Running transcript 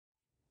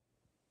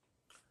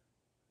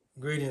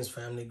Greetings,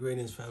 family.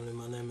 Greetings, family.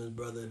 My name is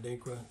Brother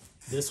Dinkra.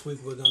 This week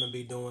we're going to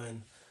be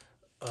doing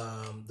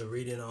the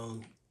reading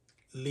on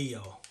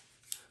Leo.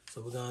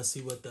 So we're going to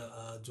see what the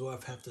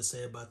dwarf have to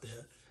say about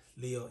the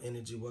Leo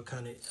energy. What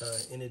kind of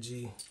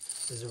energy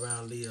is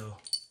around Leo?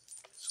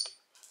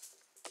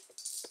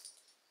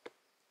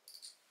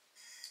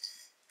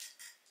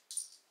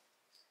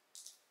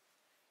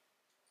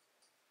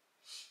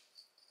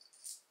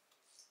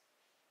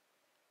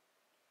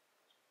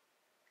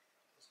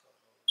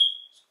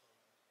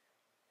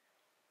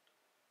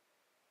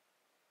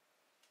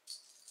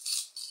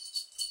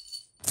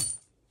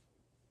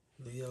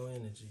 Leo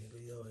energy.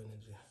 Leo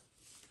energy.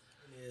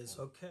 Is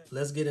okay.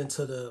 Let's get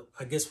into the.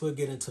 I guess we'll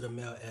get into the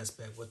male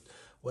aspect.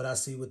 What I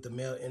see with the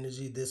male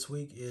energy this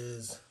week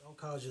is don't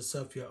cause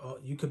yourself your own.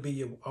 You could be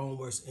your own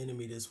worst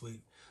enemy this week.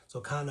 So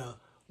kind of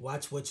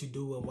watch what you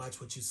do and watch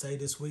what you say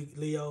this week,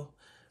 Leo.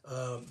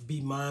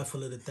 Be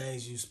mindful of the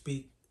things you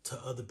speak to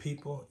other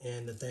people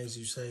and the things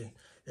you say,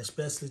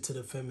 especially to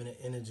the feminine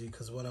energy.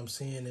 Because what I'm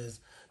seeing is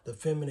the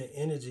feminine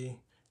energy,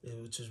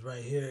 which is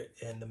right here,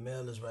 and the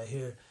male is right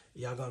here.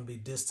 Y'all gonna be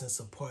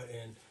distance apart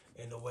and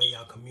the way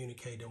y'all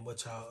communicate and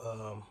what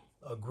y'all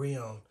agree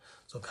on.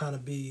 So kind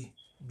of be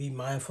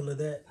mindful of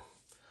that.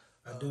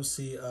 I do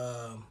see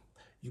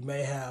you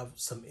may have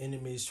some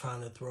enemies trying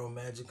to throw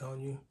magic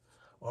on you,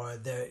 or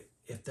there.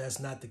 If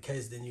that's not the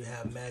case, then you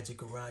have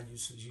magic around you,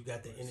 so you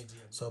got the energy.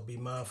 So be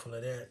mindful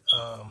of that.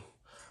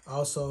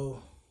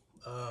 Also,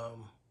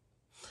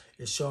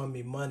 it's showing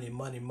me money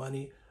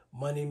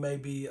may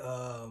be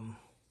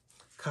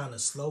kind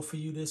of slow for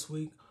you this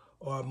week,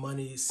 or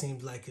money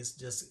seems like it's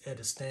just at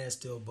a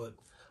standstill. But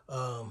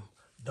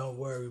don't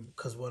worry,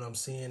 because what I'm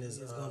seeing is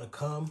it's gonna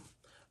come,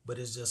 but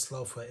it's just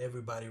slow for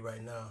everybody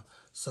right now.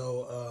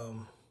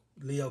 So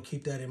Leo,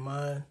 keep that in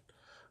mind.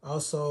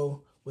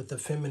 Also, with the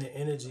feminine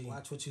energy,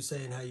 watch what you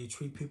say and how you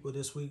treat people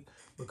this week,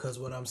 because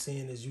what I'm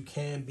seeing is you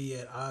can be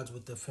at odds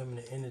with the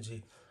feminine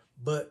energy,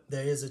 but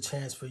there is a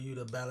chance for you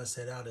to balance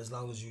that out as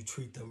long as you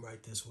treat them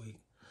right this week.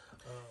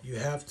 You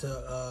have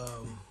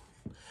to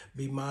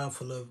be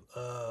mindful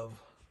of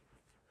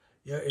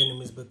your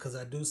enemies, because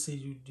I do see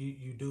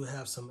you do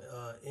have some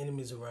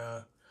enemies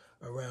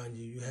around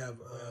you.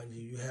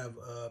 You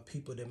have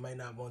people that might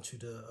not want you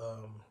to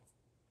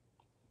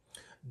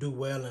do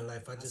well in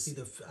life. I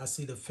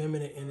see the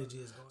feminine energy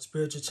is going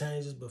spiritual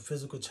changes, but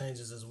physical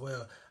changes as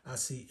well. I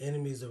see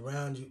enemies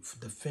around you for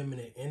the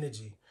feminine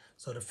energy.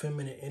 So the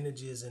feminine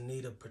energy is in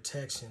need of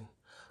protection.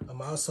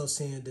 I'm also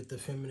seeing that the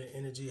feminine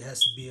energy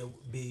has to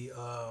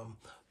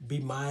be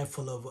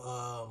mindful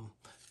of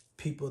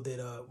people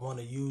that want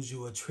to use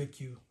you or trick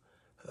you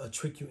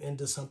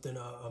into something,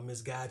 or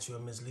misguide you or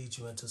mislead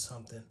you into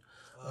something.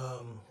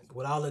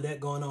 With all of that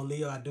going on,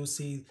 Leo, I do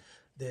see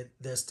that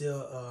there's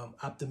still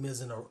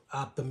optimism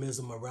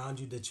around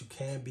you, that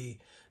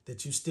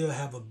you still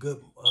have a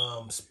good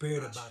spirit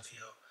about you.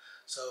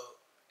 So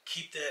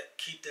keep that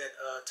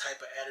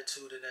type of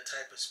attitude and that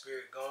type of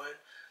spirit going.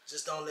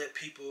 Just don't let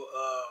people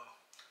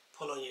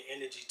pull on your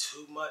energy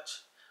too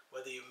much,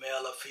 whether you're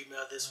male or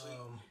female this week.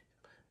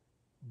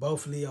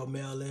 Both Leo,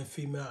 male and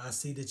female, I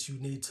see that you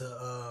need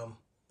to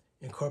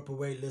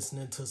incorporate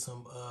listening to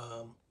some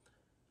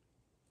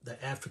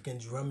the African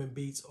drumming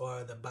beats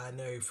or the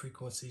binary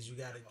frequencies. You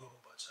got to get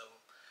a bunch of them.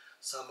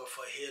 Some are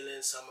for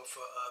healing, some are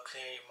for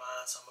clearing your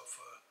mind, some are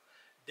for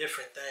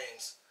different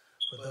things.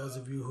 For those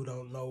of you who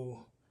don't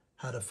know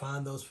how to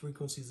find those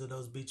frequencies of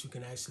those beats, you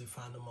can actually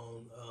find them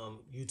on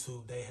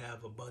YouTube. They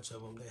have a bunch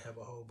of them. They have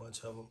a whole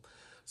bunch of them.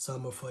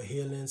 Some are for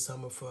healing,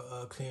 some are for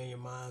clearing your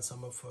mind,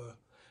 some are for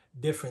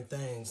different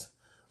things.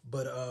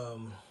 But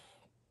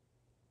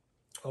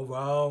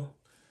overall,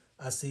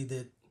 I see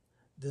that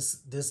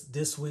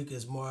this week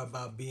is more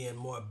about being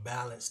more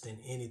balanced than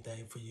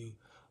anything for you,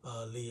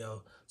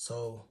 Leo.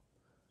 So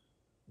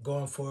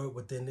going forward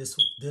within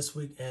this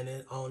week and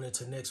then on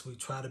into next week,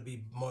 try to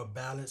be more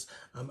balanced.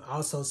 I'm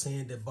also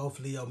seeing that both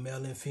Leo,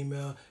 male and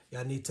female,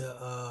 y'all need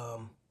to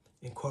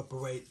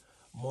incorporate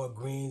more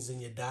greens in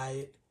your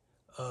diet,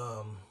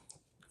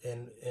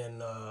 and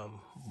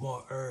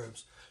more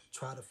herbs.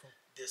 Try to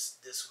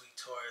this week,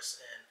 Taurus,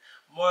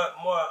 and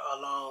more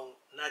along,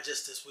 not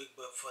just this week,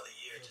 but for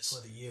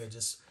the year.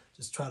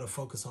 Just try to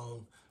focus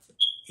on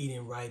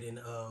eating right and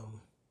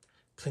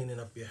cleaning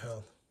up your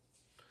health.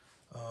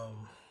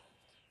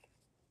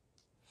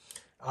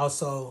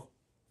 Also,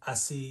 I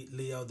see,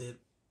 Leo, that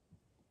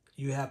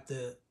you have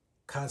to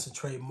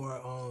concentrate more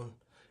on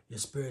your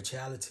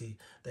spirituality.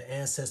 The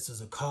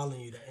ancestors are calling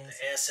you. The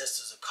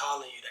ancestors are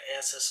calling you. The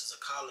ancestors are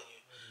calling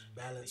you.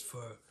 Balance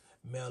for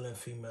male and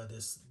female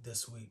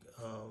this week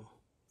for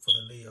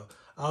the Leo.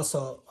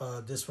 Also,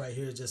 this right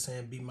here is just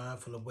saying be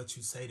mindful of what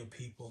you say to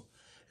people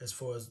as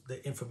far as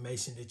the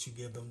information that you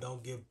give them.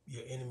 Don't give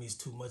your enemies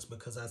too much,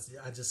 because I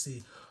just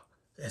see,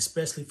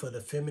 especially for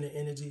the feminine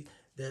energy,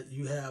 that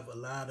you have a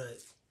lot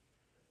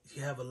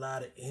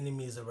of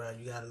enemies around.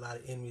 You got a lot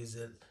of enemies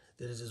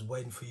that is just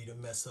waiting for you to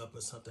mess up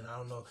or something. I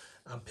don't know.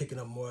 I'm picking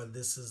up more.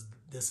 This is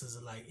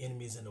like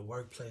enemies in the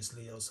workplace,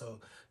 Leo. So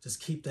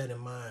just keep that in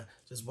mind.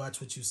 Just watch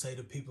what you say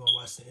to people and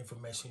watch the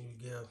information you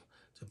give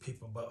to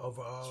people. But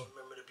overall, just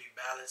remember to be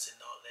balanced and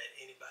don't let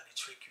anybody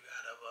trick you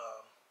out of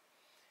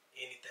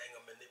anything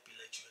or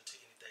manipulate you into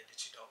anything that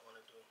you don't want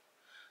to do.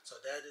 So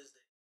that is the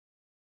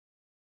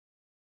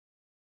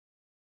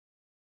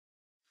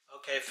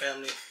okay,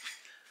 family.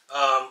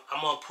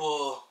 I'm gonna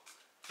pull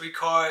 3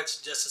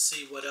 cards just to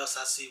see what else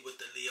I see with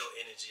the Leo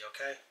energy.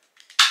 Okay,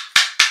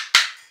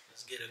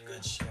 let's get a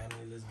good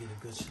family. Let's get a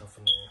good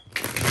shuffle in.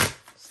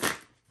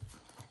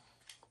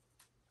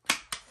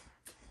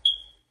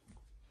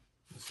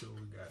 Let's see what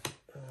we got.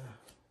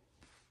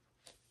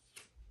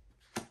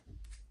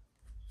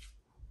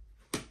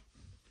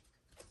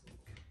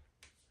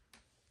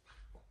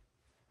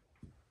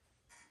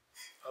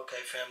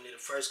 Okay, family. The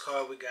first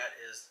card we got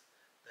is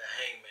the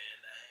Hangman.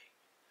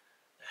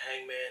 The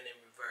Hangman in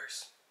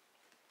reverse,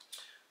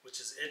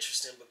 which is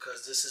interesting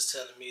because this is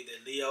telling me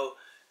that Leo,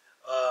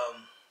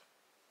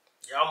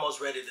 you're almost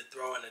ready to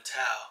throw in the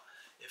towel.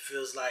 It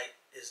feels like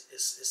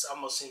it's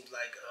almost seems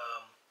like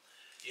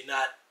you're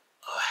not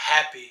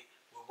happy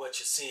with what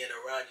you're seeing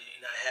around you.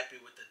 You're not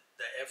happy with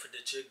the effort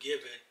that you're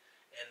giving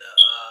and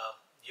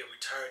your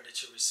return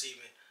that you're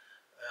receiving.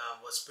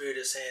 What Spirit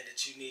is saying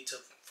that you need to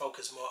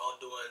focus more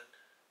on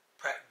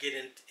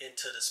getting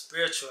into the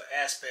spiritual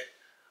aspect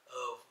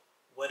of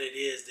what it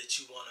is that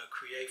you want to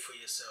create for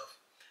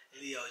yourself.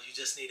 Leo, you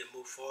just need to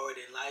move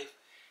forward in life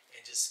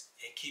and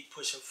keep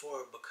pushing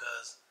forward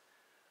because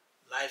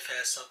life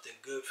has something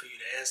good for you.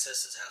 The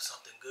ancestors have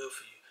something good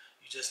for you.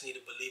 You just need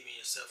to believe in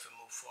yourself and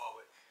move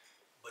forward.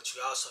 But you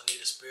also need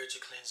a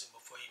spiritual cleansing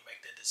before you make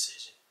that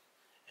decision.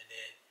 And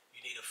then you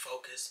need to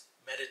focus,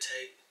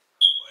 meditate,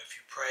 or if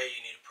you pray,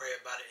 you need to pray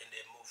about it and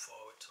then move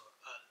forward to it.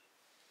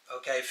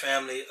 Okay,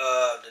 family.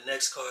 The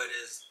next card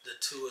is the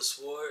Two of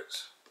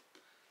Swords.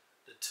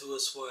 The Two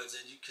of Swords,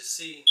 and as you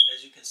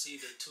can see,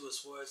 the Two of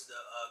Swords, the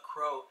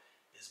crow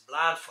is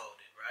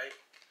blindfolded, right?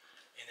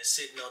 And it's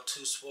sitting on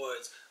 2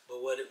 swords.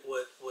 But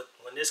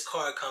when this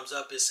card comes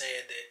up, it's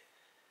saying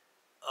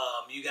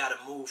that you got to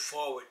move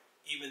forward,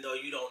 even though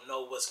you don't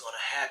know what's going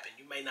to happen.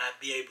 You may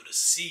not be able to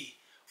see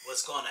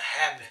what's going to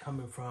happen.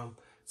 Coming from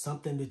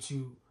something that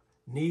you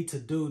need to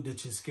do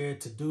that you're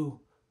scared to do,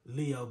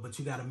 Leo, but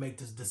you got to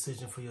make this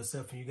decision for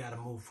yourself and you got to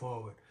move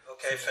forward.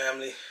 Okay,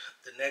 family.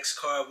 The next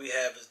card we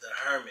have is the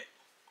Hermit.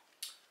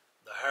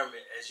 The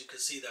Hermit, as you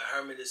can see, the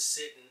Hermit is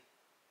sitting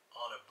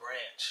on a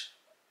branch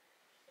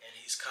and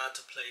he's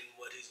contemplating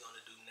what he's going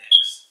to do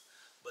next.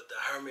 But the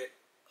Hermit,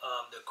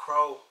 the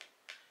crow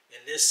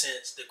in this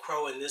sense,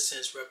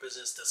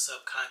 represents the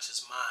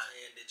subconscious mind,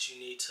 and that you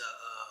need to,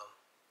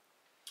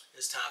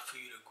 it's time for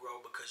you to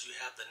grow because you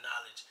have the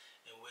knowledge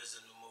and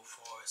wisdom to move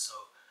forward. So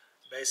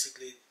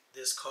basically,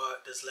 this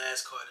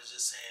last card is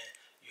just saying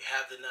you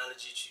have the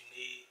knowledge that you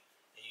need,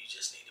 and you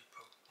just need to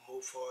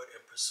move forward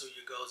and pursue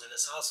your goals. And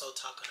it's also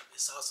talking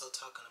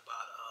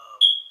about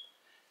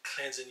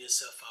cleansing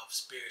yourself off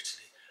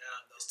spiritually.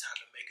 Now it's time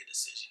to make a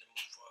decision to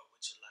move forward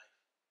with your life.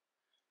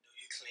 Do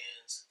you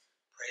cleanse,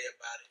 pray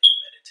about it, and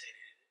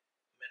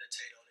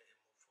meditate on it, and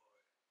move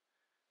forward.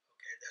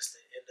 Okay, that's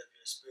the end of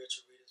your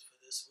spiritual readings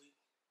for this week.